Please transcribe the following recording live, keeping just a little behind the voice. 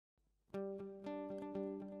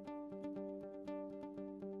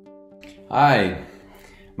Hi,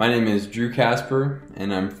 my name is Drew Casper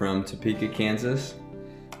and I'm from Topeka, Kansas.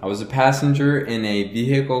 I was a passenger in a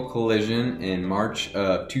vehicle collision in March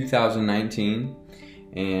of 2019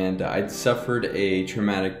 and I'd suffered a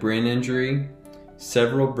traumatic brain injury,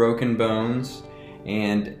 several broken bones,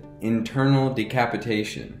 and internal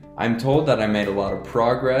decapitation. I'm told that I made a lot of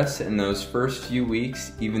progress in those first few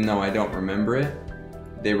weeks even though I don't remember it.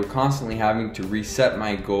 They were constantly having to reset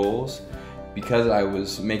my goals because I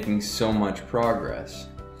was making so much progress.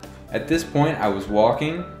 At this point I was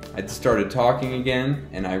walking, I'd started talking again,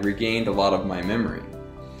 and I regained a lot of my memory.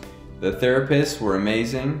 The therapists were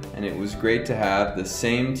amazing and it was great to have the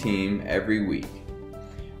same team every week.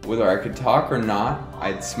 Whether I could talk or not,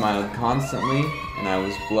 I'd smiled constantly and I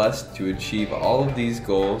was blessed to achieve all of these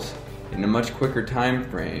goals in a much quicker time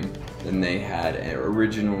frame than they had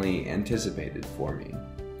originally anticipated for me.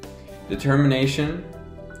 Determination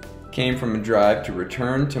came from a drive to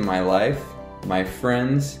return to my life, my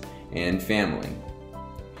friends, and family.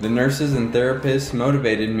 The nurses and therapists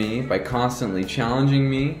motivated me by constantly challenging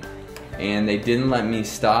me, and they didn't let me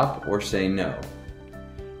stop or say no,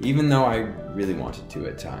 even though I really wanted to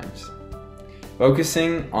at times.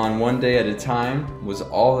 Focusing on one day at a time was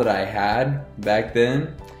all that I had back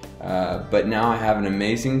then, but now I have an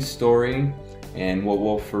amazing story and what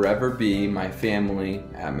will forever be my family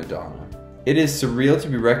at Madonna. It is surreal to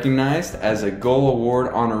be recognized as a Gold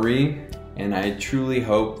Award honoree, and I truly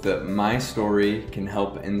hope that my story can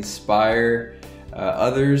help inspire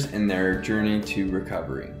others in their journey to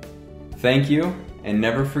recovery. Thank you, and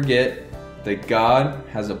never forget that God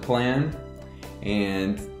has a plan,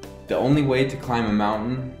 and the only way to climb a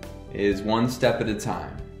mountain is one step at a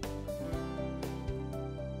time.